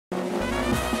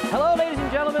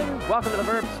Welcome to the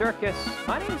Verb Circus.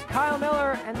 My name is Kyle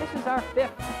Miller, and this is our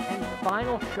fifth and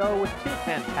final show with two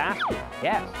fantastic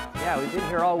guests. Yeah, we've been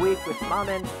here all week with Vaughan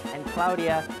and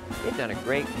Claudia. They've done a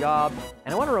great job.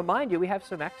 And I want to remind you, we have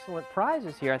some excellent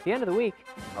prizes here. At the end of the week,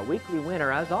 our weekly winner,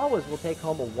 as always, will take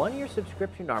home a one-year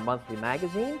subscription to our monthly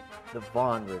magazine, the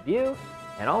Vaughan Review,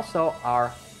 and also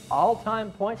our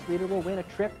all-time points leader will win a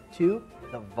trip to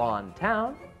the Vaughan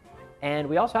town. And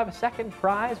we also have a second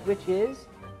prize, which is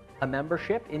a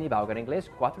membership in the Vaughan Inglés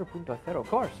 4.0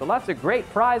 course. So lots of great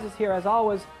prizes here, as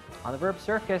always, on the Verb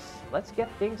Circus. Let's get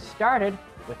things started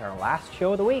with our last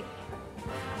show of the week.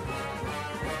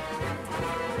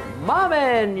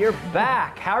 Vaughan, you're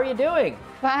back. How are you doing?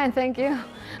 Fine, thank you.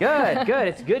 Good, good.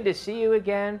 It's good to see you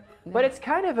again. But it's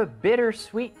kind of a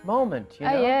bittersweet moment, you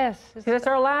know? Yes. It's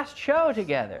our last show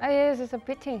together. Yes, it's a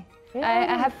pity. Yeah.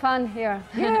 I have fun here.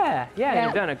 Yeah,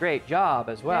 you've done a great job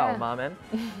as well, Vaughan.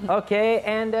 Okay,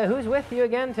 and who's with you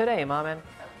again today, Vaughan?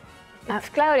 It's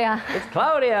Claudia. It's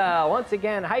Claudia, once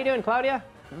again. How you doing, Claudia?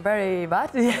 Very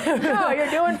bad. No, you're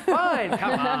doing fine.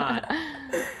 Come on.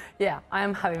 Yeah, I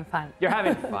am having fun. You're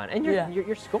having fun, and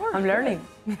your score. I'm learning.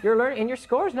 You're learning, and your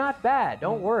score's not bad.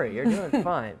 Don't worry, you're doing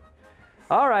fine.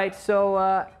 All right,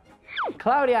 so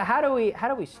Claudia, how do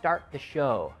we start the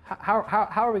show? How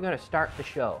are we going to start the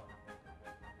show?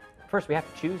 First, we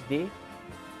have to choose the. We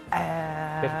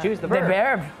have to choose the verb. The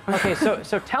verb. Okay,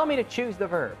 so tell me to choose the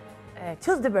verb.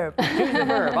 Choose the verb. Choose the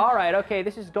verb. All right. Okay,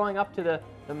 this is going up to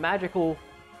the magical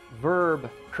verb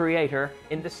creator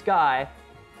in the sky,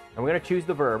 and we're going to choose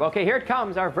the verb. Okay, here it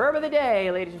comes. Our verb of the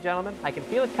day, ladies and gentlemen. I can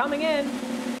feel it coming in.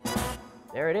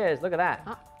 There it is. Look at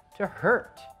that. To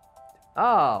hurt.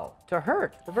 Oh, to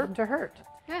hurt. The verb to hurt.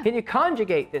 Yeah. Can you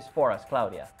conjugate this for us,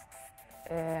 Claudia?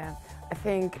 I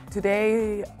think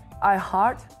today I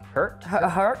hurt. Hurt.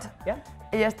 Hurt. Yeah.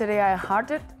 Yesterday I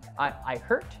hurted. I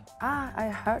hurt. I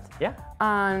hurt. Yeah.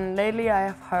 And lately I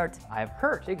have hurt. I have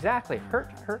hurt. Exactly.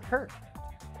 Hurt, hurt, hurt.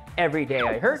 Every day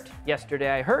I hurt. Yesterday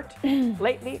I hurt.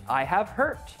 Lately I have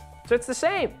hurt. So it's the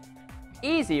same.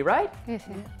 Easy, right? Yes.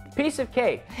 Piece of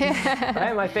cake.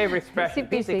 Right? My favorite expression.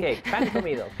 Piece of cake. Pan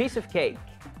comido. Piece of cake.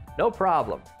 No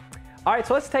problem. All right,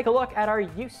 so let's take a look at our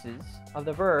uses of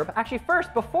the verb. Actually,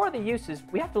 first, before the uses,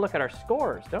 we have to look at our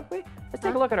scores, don't we? Let's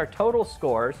take a look at our total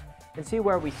scores and see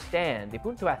where we stand. The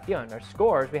puntuación, our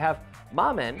scores. We have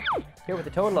Vaughan here with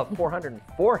a total of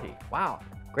 440. Wow,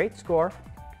 great score.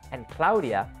 And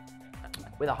Claudia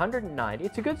with 190.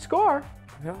 It's a good score.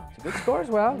 Yeah. It's a good score as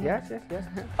well. Yes, yes, yes.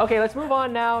 Okay, let's move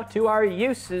on now to our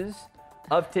uses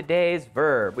of today's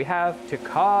verb. We have to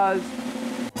cause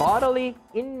bodily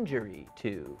injury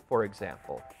to, for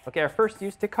example. Okay, our first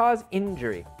use, to cause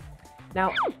injury.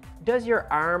 Now, does your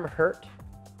arm hurt?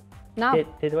 No.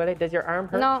 Does your arm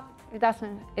hurt? No, it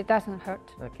doesn't. It doesn't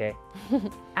hurt. Okay.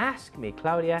 Ask me,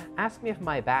 Claudia, ask me if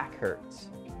my back hurts.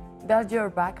 Does your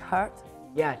back hurt?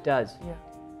 Yeah, it does.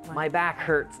 Yeah. My back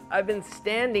hurts. I've been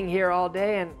standing here all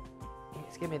day and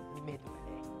just give me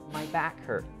my back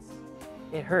hurts.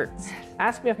 It hurts.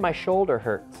 Ask me if my shoulder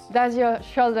hurts. Does your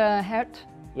shoulder hurt?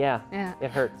 Yeah, Yeah.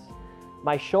 it hurts.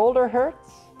 My shoulder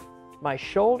hurts. My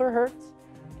shoulder hurts.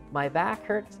 My back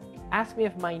hurts. Ask me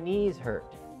if my knees hurt.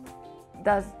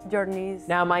 Does your knees?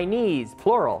 Now, my knees,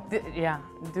 plural.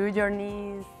 Do your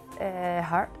knees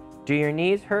hurt? Do your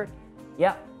knees hurt?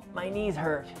 Yep, my knees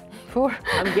hurt. Poor.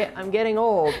 I'm getting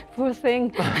old. Poor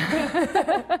thing.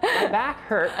 My back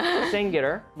hurts,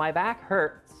 singular. My back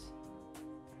hurts.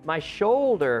 My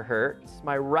shoulder hurts.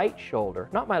 My right shoulder,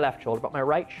 not my left shoulder, but my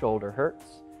right shoulder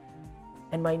hurts.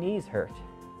 And my knees hurt,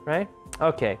 right?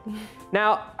 Okay.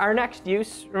 Now, our next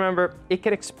use, remember, it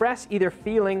can express either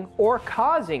feeling or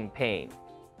causing pain.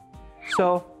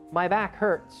 So, my back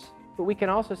hurts, but we can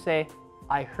also say,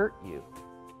 I hurt you,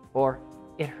 or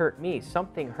it hurt me,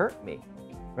 something hurt me,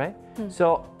 right?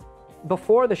 So,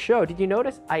 before the show, did you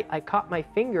notice I caught my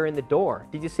finger in the door?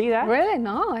 Did you see that? Really?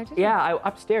 No, I didn't. Yeah,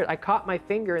 upstairs, I caught my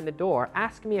finger in the door.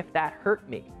 Ask me if that hurt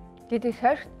me. Did it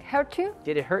hurt you?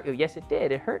 Did it hurt you? Yes, it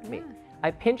did. It hurt me. I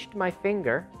pinched my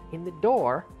finger in the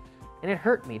door, and it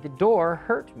hurt me. The door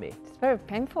hurt me. It's very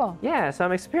painful. Yeah, so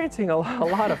I'm experiencing a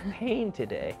lot of pain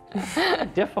today. A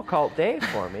difficult day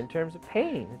for me in terms of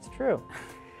pain. It's true.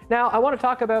 Now, I want to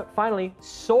talk about, finally,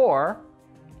 sore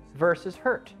versus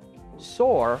hurt.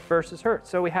 Sore versus hurt.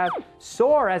 So we have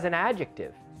sore as an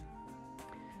adjective.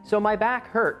 So my back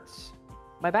hurts.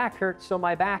 My back hurts, so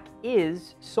my back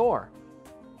is sore.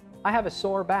 I have a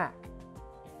sore back.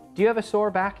 Do you have a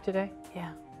sore back today?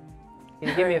 Yeah. Can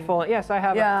you give me a full? Yes, I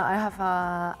have. Yeah, I have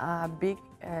a big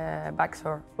back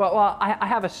sore. Well, I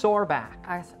have a sore back.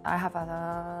 I have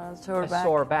a sore A back.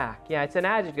 sore back. Yeah, it's an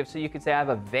adjective, so you could say I have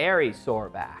a very sore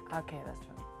back. Okay, that's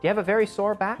true. you have a very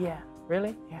sore back? Yeah.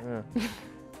 Really? Yeah.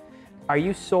 Are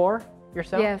you sore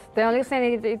yourself? Yes, the only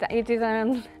thing it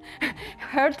isn't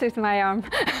hurt is my arm.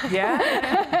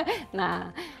 Yeah?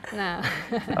 Nah.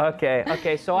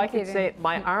 Okay, so I can kidding. say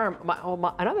my arm,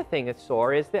 another thing that's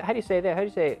sore is that, how do you say that? How do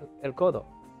you say el codo?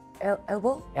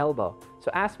 Elbow? Elbow.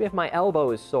 So ask me if my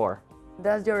elbow is sore.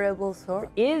 Does your elbow sore?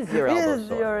 Is your elbow Is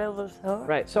sore? your elbow sore?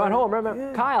 Right, so at home,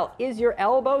 remember, Kyle, is your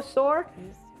elbow sore?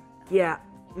 Yeah,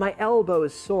 my elbow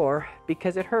is sore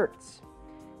because it hurts.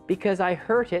 Because I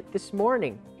hurt it this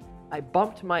morning. I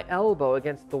bumped my elbow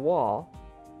against the wall.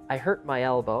 I hurt my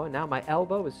elbow, and now my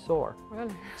elbow is sore.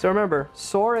 Really? So remember,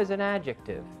 sore is an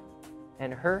adjective,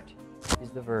 and hurt is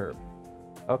the verb.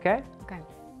 Okay? Okay.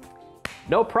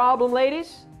 No problem,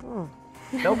 ladies?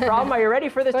 No problem. Are you ready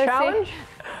for this We'll see. challenge?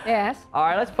 Yes. All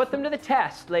right, let's put them to the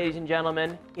test, ladies and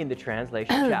gentlemen, in the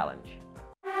translation challenge.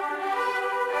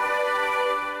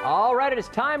 All right, it is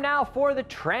time now for the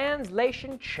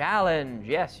translation challenge.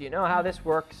 Yes, you know how this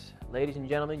works. Ladies and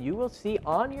gentlemen, you will see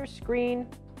on your screen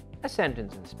a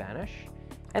sentence in Spanish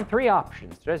and 3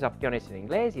 options. 3 opciones en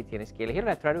inglés y tienes que elegir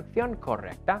la traducción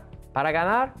correcta para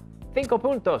ganar 5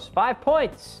 puntos, 5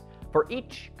 points for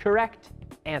each correct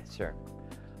answer.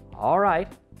 All right,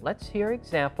 let's hear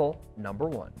example number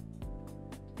 1.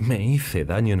 Me hice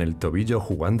daño en el tobillo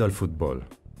jugando al fútbol.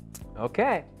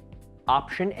 Okay,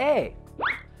 option A.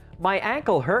 My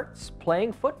ankle hurts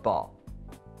playing football.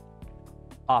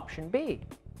 Option B.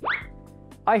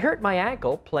 I hurt my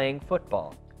ankle playing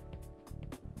football.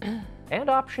 And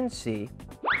option C.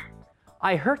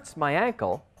 I hurts my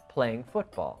ankle playing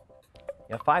football.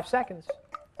 You have 5 seconds.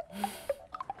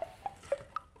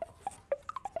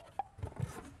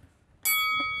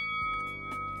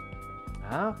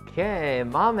 Okay,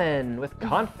 Mamen with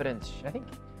confidence. I think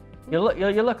you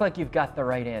look like you've got the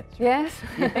right answer. Yes.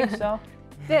 You think so?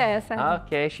 Yes.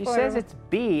 Okay, she says it's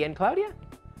B. And Claudia?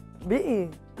 B.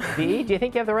 B. Do you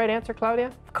think you have the right answer,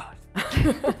 Claudia? Of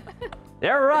course.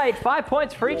 They're right. 5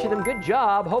 points for each of them. Good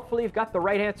job. Hopefully you've got the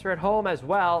right answer at home as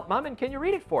well. Mamen, can you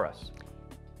read it for us?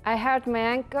 I hurt my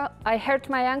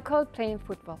ankle playing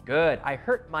football. Good. I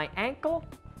hurt my ankle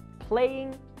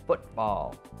playing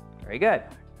football. Very good.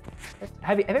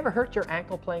 Have you ever hurt your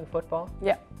ankle playing football?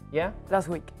 Yeah. Yeah? Last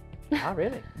week. Oh,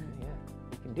 really? Yeah.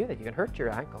 You can do that. You can hurt your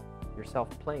ankle yourself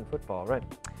playing football, right?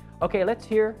 Okay, let's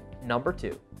hear number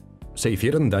 2. ¿Se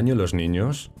hicieron daño los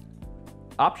niños?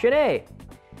 Option A.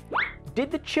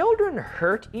 Did the children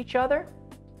hurt each other?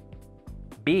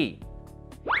 B.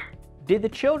 Did the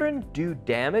children do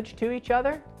damage to each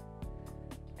other?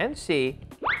 And C.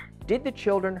 Did the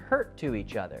children hurt to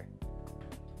each other?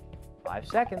 5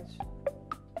 seconds.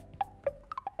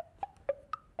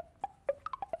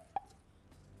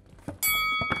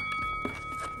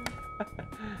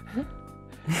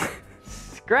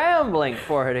 Scrambling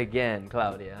for it again,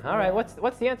 Claudia. All right,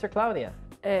 what's the answer, Claudia?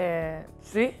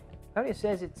 C? Claudia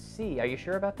says it's C. Are you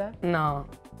sure about that? No.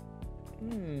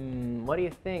 What do you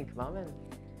think, Mamen?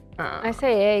 I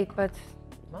say A, but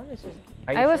Mamen says,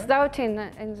 are you I was sure? doubting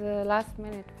in the last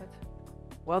minute. But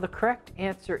Well, the correct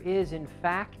answer is, in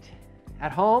fact,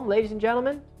 at home, ladies and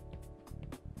gentlemen,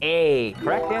 A.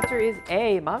 Correct answer is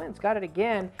A. Mamen's got it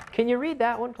again. Can you read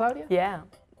that one, Claudia? Yeah.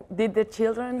 Did the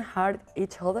children hurt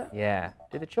each other? Yeah.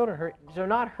 Did the children hurt? So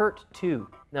not hurt to.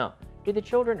 No. Did the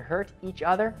children hurt each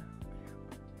other?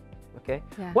 Okay.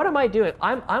 Yeah. What am I doing?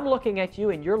 I'm looking at you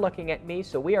and you're looking at me,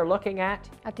 so we are looking at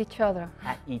each other.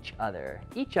 each other.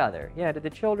 Each other. Yeah. Did the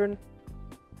children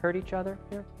hurt each other?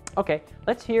 Yeah. Okay.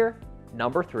 Let's hear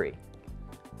number 3.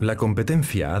 La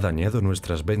competencia ha dañado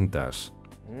nuestras ventas.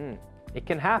 It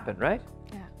can happen, right?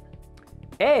 Yeah.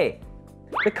 A.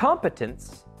 The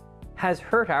competence has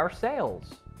hurt our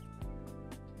sales.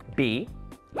 B.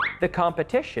 The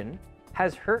competition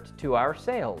has hurt to our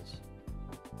sales.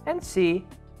 And C.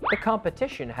 The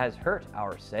competition has hurt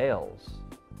our sales.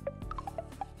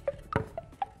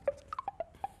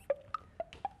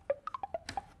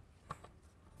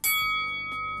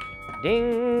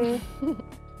 Ding!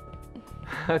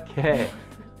 Okay.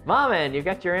 Mamen, you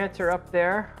got your answer up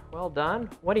there. Well done.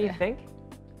 What do you think?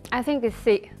 I think it's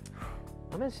C.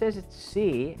 Mamen says it's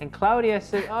C, and Claudia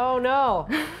says, oh no.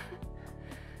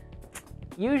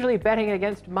 Usually betting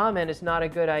against Mamen is not a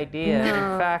good idea.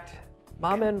 No. In fact,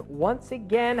 Mamen once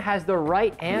again has the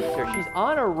right answer. She's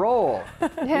on a roll. You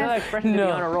know that expression to be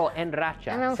on a roll, en racha.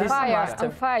 And on She's fire,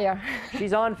 on fire.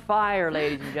 She's on fire,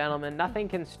 ladies and gentlemen. Nothing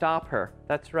can stop her.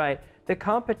 That's right. The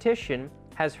competition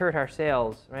has hurt our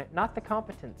sales, right? Not the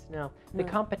competence, no. The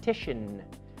competition,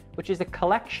 which is a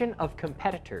collection of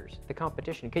competitors. The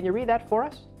competition. Can you read that for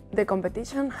us? The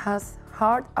competition has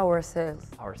hurt our sales.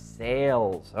 Our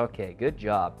sales. Okay, good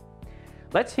job.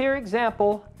 Let's hear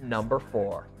example number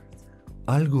 4.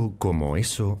 Algo como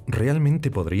eso realmente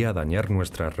podría dañar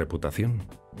nuestra reputación.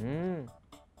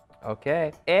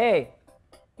 Okay.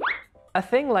 A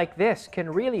thing like this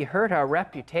can really hurt our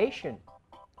reputation.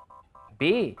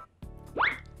 B,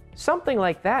 something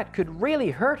like that could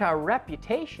really hurt our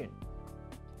reputation.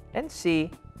 And C,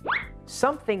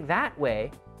 something that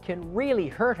way can really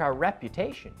hurt our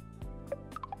reputation.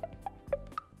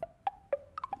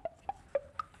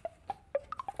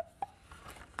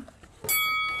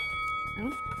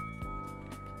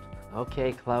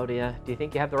 Okay, Claudia, do you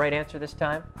think you have the right answer this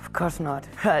time? Of course not,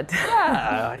 but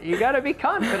Yeah, you gotta be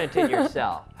confident in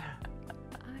yourself.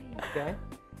 Okay.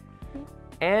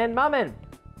 And Mamen.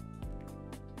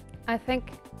 I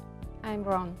think I'm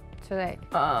wrong today.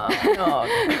 no.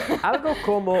 Algo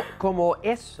como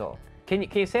eso. Can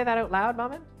you say that out loud,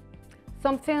 Mamen?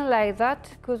 Something like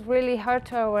that could really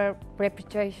hurt our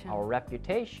reputation. Our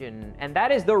reputation. And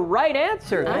that is the right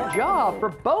answer. Good job for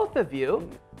both of you.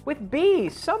 With B,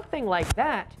 something like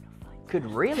that could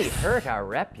really hurt our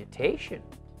reputation.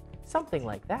 Something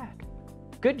like that.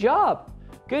 Good job.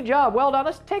 Good job. Well done.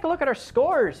 Let's take a look at our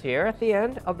scores here at the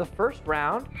end of the first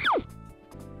round.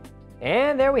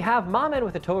 And there we have Mamen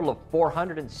with a total of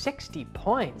 460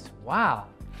 points. Wow.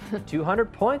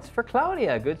 200 points for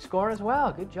Claudia. Good score as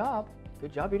well. Good job.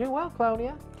 Good job. You're doing well,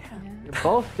 Claudia. You're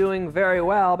both doing very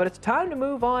well, but it's time to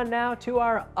move on now to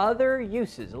our other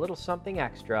uses, a little something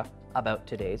extra about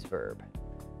today's verb.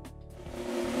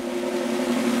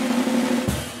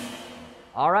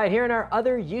 All right, here in our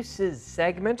other uses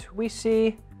segment, we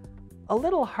see a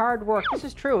little hard work. This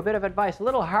is true, a bit of advice. A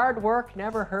little hard work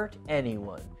never hurt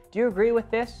anyone. Do you agree with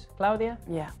this, Claudia?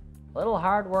 Yeah. A little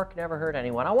hard work never hurt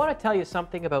anyone. I want to tell you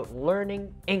something about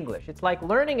learning English. It's like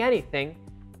learning anything.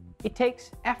 It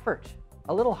takes effort,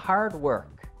 a little hard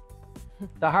work.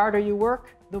 The harder you work,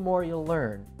 the more you'll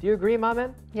learn. Do you agree,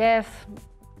 Mamen? Yes,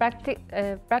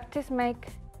 practice makes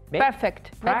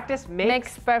perfect. Practice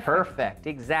makes perfect.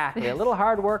 Exactly. A little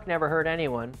hard work never hurt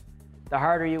anyone. The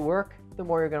harder you work, the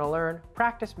more you're going to learn.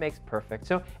 Practice makes perfect.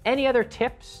 So any other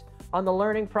tips on the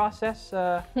learning process?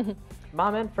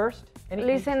 Mamen first?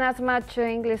 Listen as much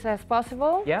English as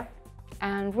possible. Yeah?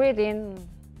 And reading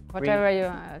whatever you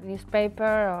newspaper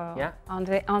or on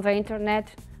the internet.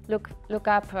 Look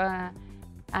up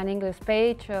an English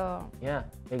page or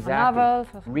exactly. novels.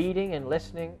 Reading and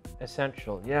listening,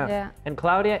 essential. Yeah. And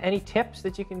Claudia, any tips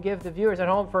that you can give the viewers at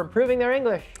home for improving their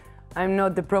English? I'm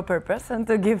not the proper person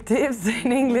to give tips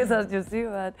in English, as you see,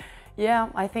 but yeah,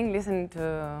 I think listening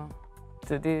to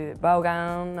the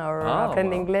Vaughan or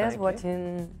Aprender Inglés,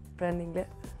 watching Aprender Inglés.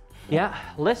 Yeah,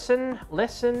 listen,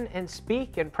 and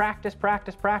speak, and practice.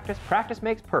 Practice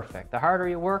makes perfect. The harder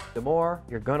you work, the more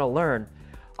you're gonna learn.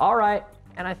 All right,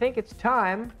 and I think it's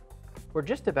time, we're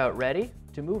just about ready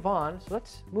to move on. So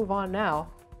let's move on now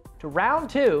to round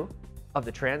 2 of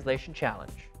the translation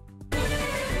challenge.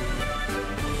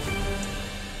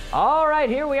 All right,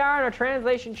 here we are in our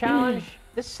translation challenge.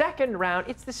 The second round,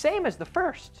 it's the same as the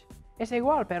first. Es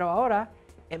igual, pero ahora,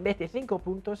 en vez de 5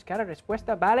 puntos, cada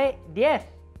respuesta vale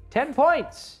 10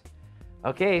 points.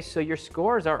 Okay, so your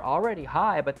scores are already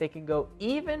high, but they can go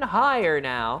even higher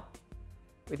now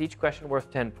with each question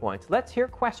worth 10 points. Let's hear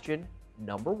question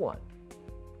number 1.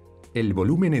 El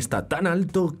volumen está tan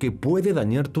alto que puede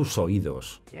dañar tus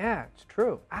oídos. Yeah, it's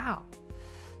true. Ow.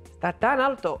 Está tan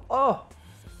alto. Oh,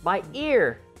 my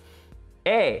ear.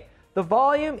 A, the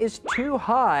volume is too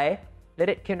high that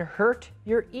it can hurt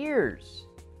your ears.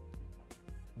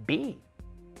 B,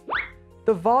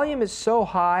 the volume is so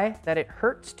high that it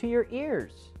hurts to your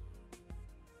ears.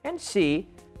 And C,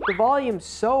 the volume's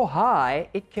so high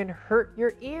it can hurt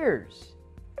your ears.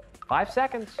 5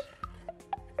 seconds.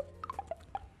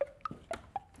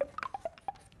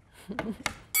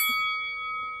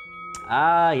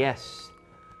 Yes.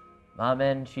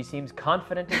 Mamen, she seems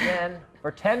confident again.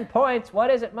 For 10 points, what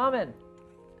is it, Mamen?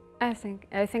 I think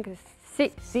it's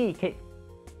C. C.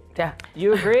 Yeah.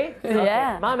 You agree?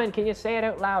 Yeah. Okay. Mamen, can you say it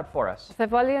out loud for us? The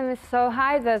volume is so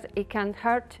high that it can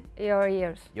hurt your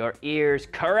ears. Your ears,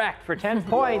 correct, for 10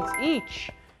 points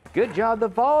each. Good job. The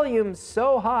volume's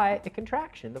so high, the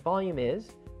contraction. The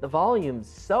volume's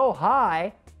so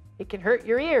high, it can hurt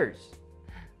your ears.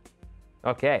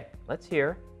 Okay, let's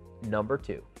hear number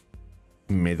 2.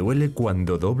 Me duele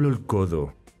cuando doblo el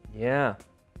codo. Yeah,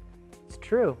 it's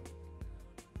true.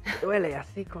 Duele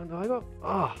así cuando hago.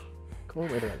 Oh,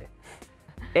 cómo me duele.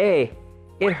 A,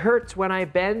 it hurts when I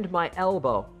bend my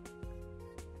elbow.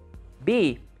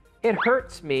 B, it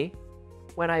hurts me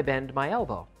when I bend my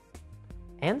elbow.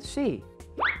 And C,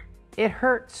 it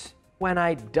hurts when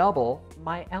I double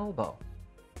my elbow.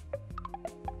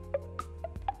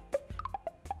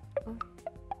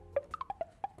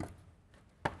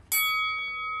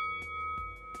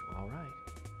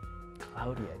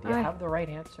 Claudia, do you have the right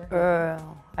answer?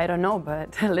 I don't know,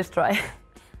 but let's try.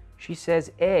 She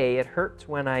says A, it hurts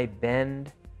when I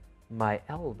bend my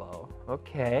elbow.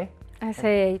 Okay. I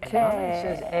say A too. She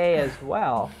says A as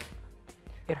well.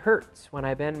 It hurts when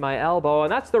I bend my elbow,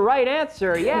 and that's the right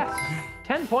answer, yes.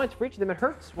 10 points for each of them. It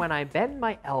hurts when I bend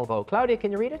my elbow. Claudia,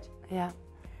 can you read it? Yeah.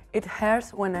 It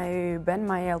hurts when I bend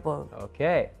my elbow.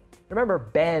 Okay. Remember,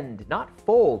 bend, not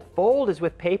fold. Fold is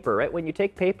with paper, right? When you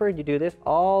take paper and you do this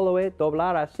all the way,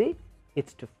 doblar así,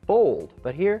 it's to fold.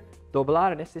 But here,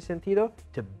 doblar en este sentido,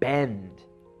 to bend.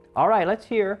 All right, let's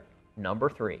hear number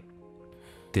 3.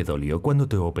 ¿Te dolió cuando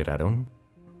te operaron?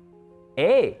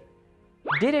 A,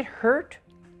 did it hurt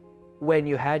when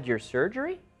you had your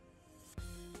surgery?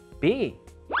 B,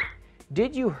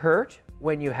 did you hurt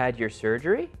when you had your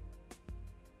surgery?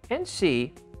 And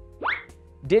C,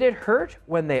 did it hurt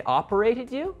when they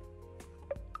operated you?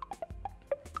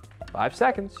 5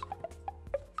 seconds.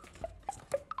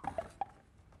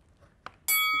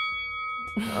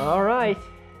 All right.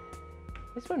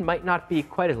 This one might not be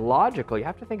quite as logical. You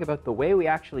have to think about the way we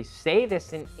actually say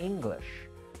this in English.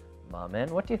 Mamen,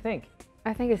 what do you think?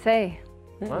 I think it's A.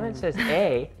 Mamen says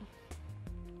A.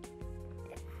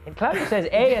 And Claudia says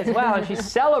A as well, and she's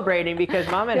celebrating because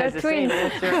Mamen has the same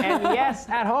answer. And yes,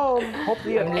 at home,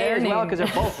 hopefully you have A as well because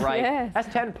they're both right. Yes.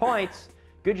 That's 10 points.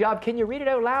 Good job. Can you read it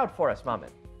out loud for us, Mamen?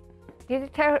 Did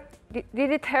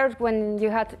it hurt when you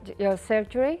had your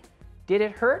surgery? Did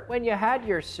it hurt when you had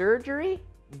your surgery?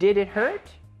 Did it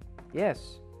hurt?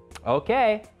 Yes.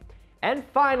 Okay. And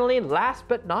finally, last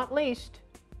but not least,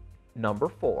 number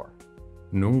 4.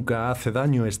 Nunca hace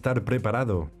daño estar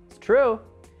preparado. It's true.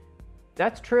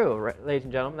 That's true, ladies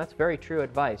and gentlemen. That's very true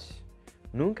advice.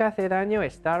 Nunca hace daño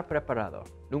estar preparado.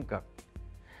 Nunca.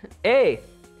 A,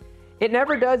 it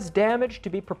never does damage to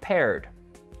be prepared.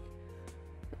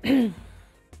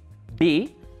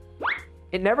 B,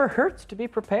 it never hurts to be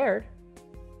prepared.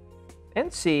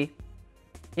 And C,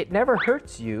 it never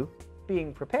hurts you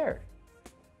being prepared.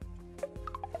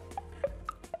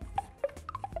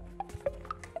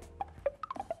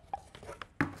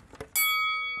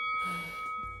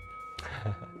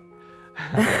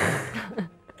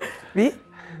 B?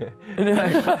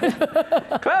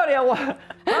 Claudia,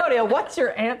 what's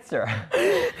your answer?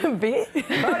 B?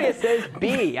 Claudia says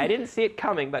B. I didn't see it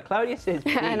coming, but Claudia says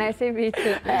B. And I say B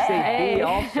too. I say B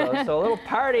also. So a little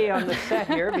party on the set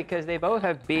here because they both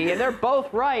have B, and they're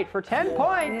both right for 10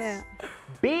 points. Yeah.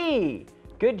 B.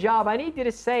 Good job. I need you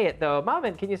to say it, though.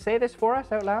 Mamen, can you say this for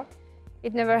us out loud?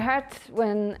 It never hurts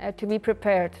when to be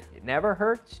prepared. It never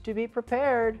hurts to be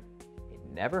prepared.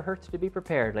 It never hurts to be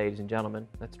prepared, ladies and gentlemen.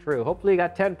 That's true. Hopefully you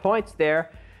got 10 points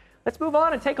there. Let's move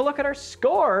on and take a look at our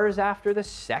scores after the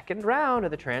second round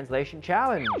of the translation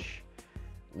challenge.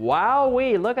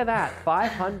 Wowee, look at that,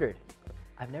 500.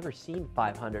 I've never seen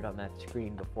 500 on that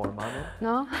screen before, Mamen.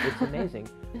 No? It's amazing.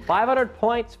 500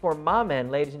 points for Mamen,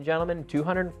 ladies and gentlemen.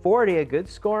 240, a good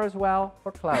score as well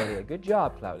for Claudia. Good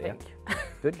job, Claudia. Thank you.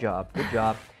 Good job, good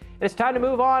job. And it's time to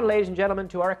move on, ladies and gentlemen,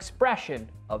 to our expression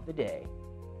of the day.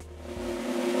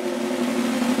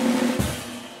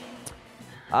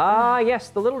 Ah, yes,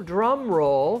 the little drum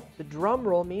roll. The drum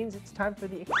roll means it's time for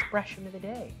the expression of the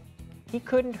day. He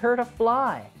couldn't hurt a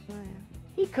fly. Oh, yeah.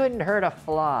 He couldn't hurt a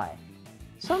fly.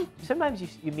 Sometimes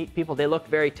you meet people, they look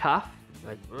very tough.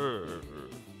 Like,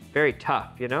 very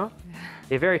tough, you know?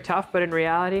 They're very tough, but in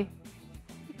reality,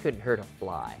 he couldn't hurt a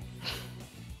fly.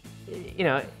 You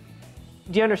know,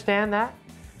 do you understand that?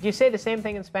 Do you say the same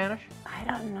thing in Spanish? I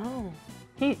don't know.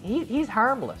 He's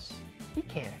harmless. He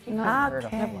can't hurt a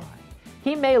Okay. fly.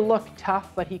 He may look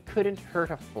tough, but he couldn't hurt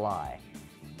a fly.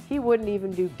 He wouldn't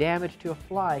even do damage to a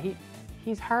fly.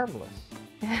 He's harmless.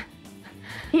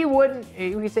 He wouldn't,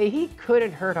 we say he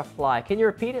couldn't hurt a fly. Can you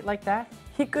repeat it like that?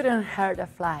 He couldn't hurt a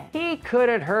fly. He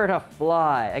couldn't hurt a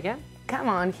fly. Again? Come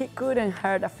on, he couldn't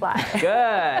hurt a fly.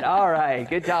 Good, all right,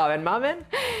 good job. And Mamen?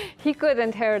 He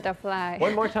couldn't hurt a fly.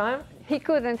 One more time? He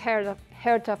couldn't hurt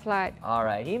a fly. All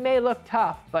right, he may look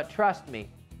tough, but trust me,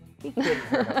 he couldn't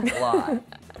hurt a fly.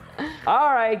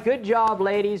 All right, good job,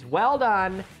 ladies. Well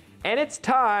done. And it's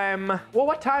time. Well,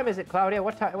 what time is it, Claudia?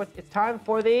 What time? It's time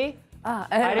for the.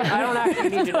 I don't actually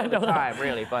need to know the time,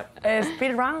 really, but.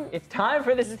 Speed round? It's time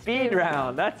for the speed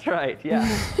round. That's right. Yeah.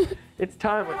 It's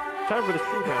time for the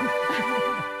speed round.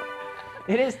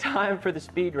 It is time for the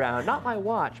speed round. Not my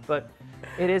watch, but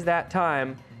it is that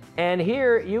time. And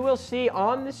here you will see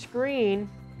on the screen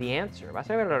the answer. Vas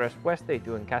a ver la respuesta y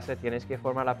tú en casa tienes que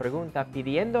formar la pregunta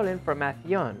pidiendo la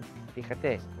información.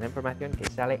 Fíjate, la información que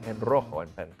sale en rojo en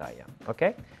pantalla.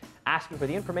 Okay? Asking for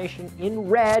the information in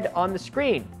red on the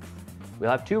screen.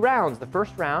 We'll have 2 rounds. The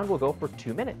first round will go for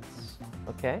 2 minutes.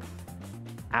 Okay?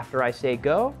 After I say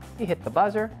go, you hit the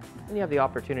buzzer, and you have the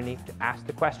opportunity to ask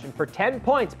the question for 10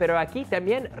 points. Pero aquí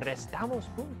también restamos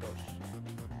puntos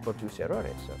por tus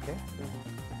errores, okay?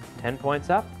 10 points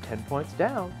up, 10 points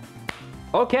down.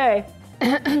 Okay,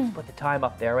 put the time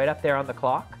up there, right up there on the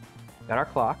clock. Got our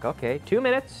clock, okay. 2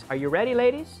 minutes. Are you ready,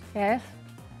 ladies? Yes.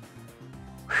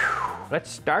 Let's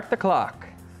start the clock.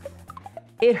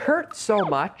 It hurt so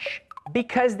much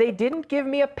because they didn't give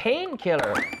me a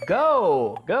painkiller.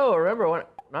 Go, go. Remember,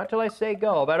 not till I say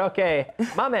go, but okay.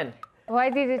 Mamen. Why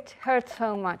did it hurt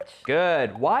so much?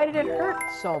 Good. Why did it hurt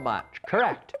so much?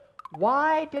 Correct.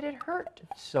 Why did it hurt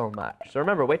so much? So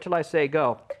remember, wait till I say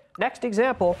go. Next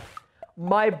example.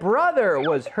 My brother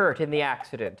was hurt in the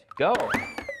accident. Go.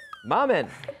 Mamen.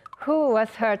 Who was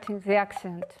hurt in the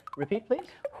accident? Repeat, please.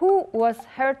 Who was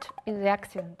hurt in the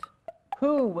accident?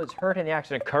 Who was hurt in the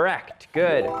accident? Correct.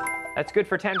 Good. That's good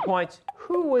for 10 points.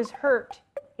 Who was hurt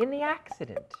in the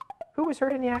accident? Who was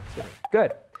hurt in the accident?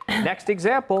 Good. Next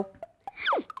example.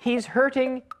 He's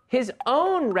hurting his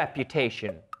own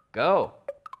reputation. Go.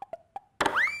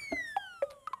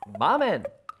 Mamen.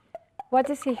 What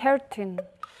is he hurting?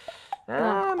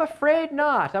 I'm afraid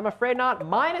not. I'm afraid not.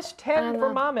 Minus 10 for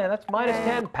Mamen. That's minus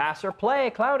 10. Pass or play,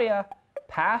 Claudia.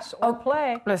 Pass or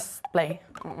play? Let's play.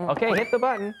 Okay, hit the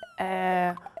button.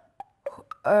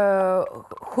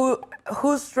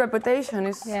 Whose reputation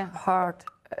is hurt?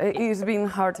 Is being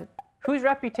hurted. Whose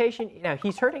reputation? Now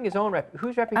he's hurting his own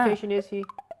whose reputation is he?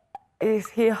 Is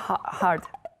he hurt?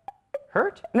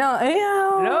 Hurt? No.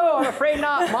 Yeah. No, I'm afraid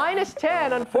not. Minus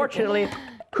 10, unfortunately.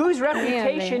 Whose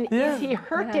reputation is he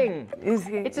hurting? Is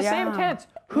he? It's the same tense.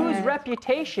 Whose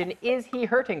reputation is he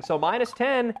hurting? So minus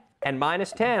 10 and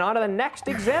minus 10. On to the next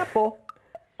example.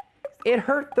 It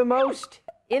hurt the most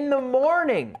in the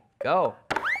morning. Go.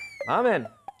 Amen.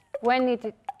 When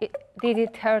did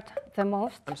it hurt the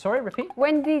most? I'm sorry, repeat.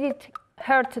 When did it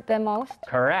hurt the most?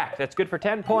 Correct. That's good for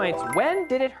 10 points. When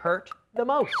did it hurt the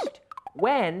most?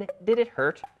 When did it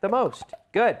hurt the most?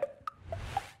 Good.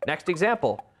 Next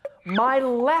example. My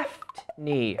left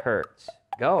knee hurts.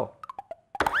 Go.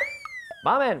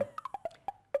 Mamen.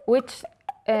 Which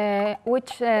knee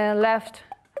hurts?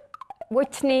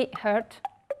 Which knee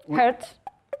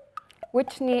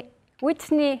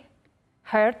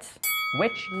hurts?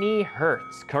 Which knee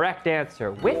hurts? Correct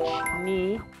answer. Which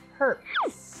knee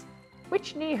hurts?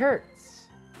 Which knee hurts?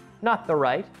 Not the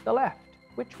right, the left.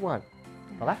 Which one?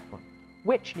 The left one.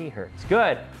 Which knee hurts?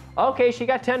 Good. Okay, she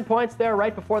got 10 points there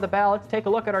right before the bell. Let's take a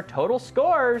look at our total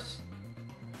scores.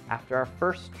 After our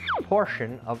first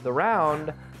portion of the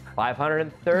round,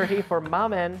 530 for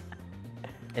Mamen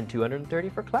and 230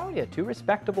 for Claudia. 2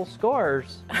 respectable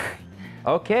scores.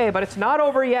 Okay, but it's not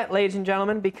over yet, ladies and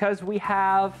gentlemen, because we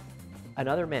have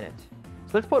another minute.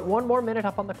 So let's put 1 more minute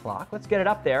up on the clock. Let's get it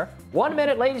up there. 1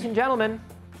 minute, ladies and gentlemen.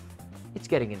 It's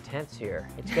getting intense here.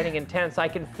 It's getting intense. I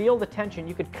can feel the tension.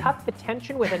 You could cut the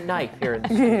tension with a knife here in the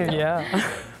studio. Yeah.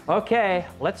 Okay,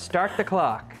 let's start the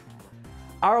clock.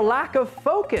 Our lack of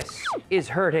focus is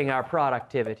hurting our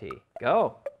productivity.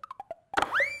 Go.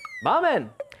 Mamen.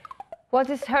 What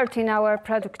is hurting our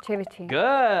productivity?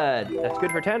 Good. That's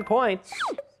good for 10 points.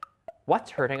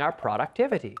 What's hurting our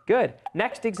productivity? Good.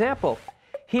 Next example.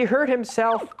 He hurt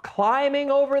himself climbing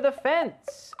over the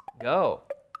fence. Go.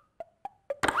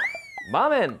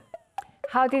 Mamen.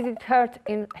 How did it hurt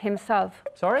himself?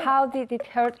 Sorry? How did it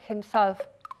hurt himself?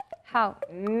 How?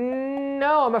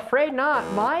 No, I'm afraid not.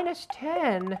 Minus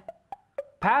 10.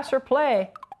 Pass or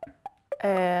play?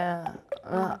 Yeah,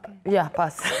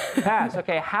 pass. Pass.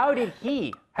 Okay. How did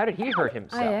he hurt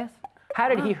himself? Yes. How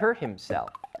did he hurt himself?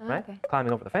 Right? Okay.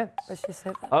 Climbing over the fence. But she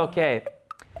said that. Okay.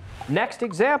 Next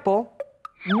example.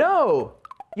 No,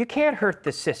 you can't hurt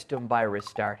the system by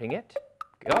restarting it.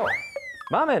 Go.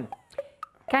 Mamen.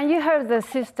 Can you hurt the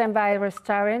system by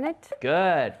restarting it?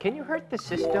 Good. Can you hurt the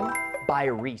system by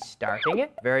restarting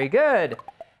it? Very good.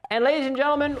 And ladies and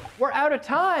gentlemen, we're out of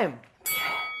time.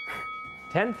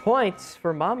 10 points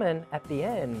for Mamen at the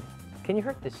end. Can you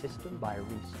hurt the system by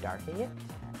restarting it?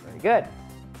 Very good.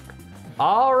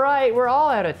 All right, we're all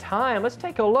out of time. Let's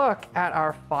take a look at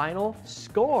our final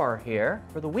score here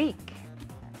for the week.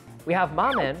 We have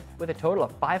Mamen with a total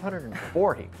of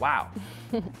 540. Wow.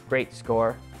 Great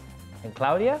score. And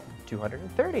Claudia,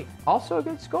 230. Also a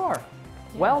good score.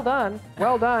 Yeah. Well done.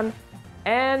 Well done.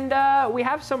 And we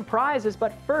have some prizes,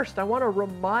 but first I want to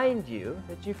remind you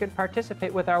that you can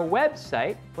participate with our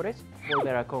website. Puedes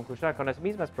volver a concursar con las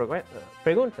mismas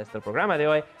preguntas del programa de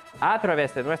hoy a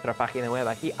través de nuestra página web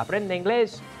aquí,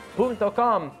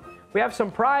 aprendeinglés.com. We have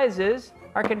some prizes.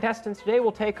 Our contestants today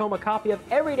will take home a copy of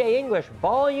Everyday English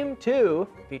Volume 2,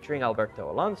 featuring Alberto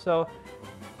Alonso,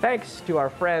 thanks to our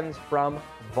friends from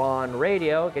Vaughan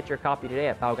Radio. Get your copy today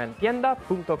at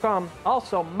vaughantienda.com.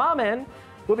 Also, Mamen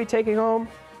will be taking home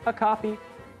a copy,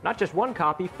 not just one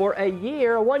copy, for a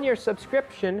year, a one-year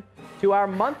subscription to our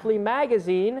monthly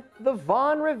magazine, The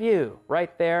Vaughan Review.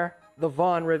 Right there, The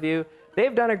Vaughan Review.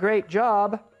 They've done a great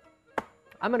job.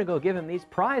 I'm going to go give him these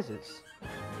prizes.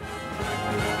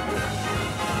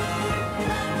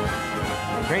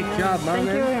 Great job, Mamen. Thank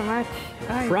you very much.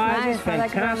 Oh, Prizes,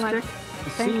 nice. fantastic. The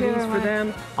Thank you CDs very for much.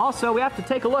 them. Also, we have to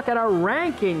take a look at our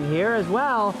ranking here as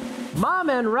well.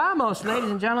 Mamen Ramos, ladies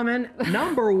and gentlemen,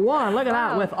 number one. Look at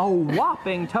that, with a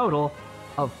whopping total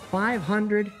of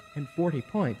 540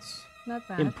 points. Not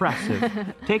bad.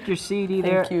 Impressive. Take your CD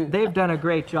there. Thank you. They've done a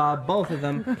great job, both of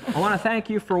them. I want to thank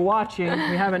you for watching.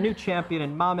 We have a new champion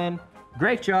in Mamen.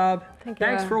 Great job. Thank you.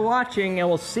 Thanks for watching, and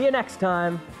we'll see you next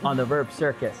time on the Verb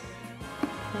Circus.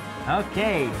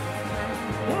 Okay.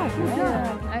 Yeah, good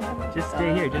job. Just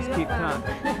stay here. Just keep talking.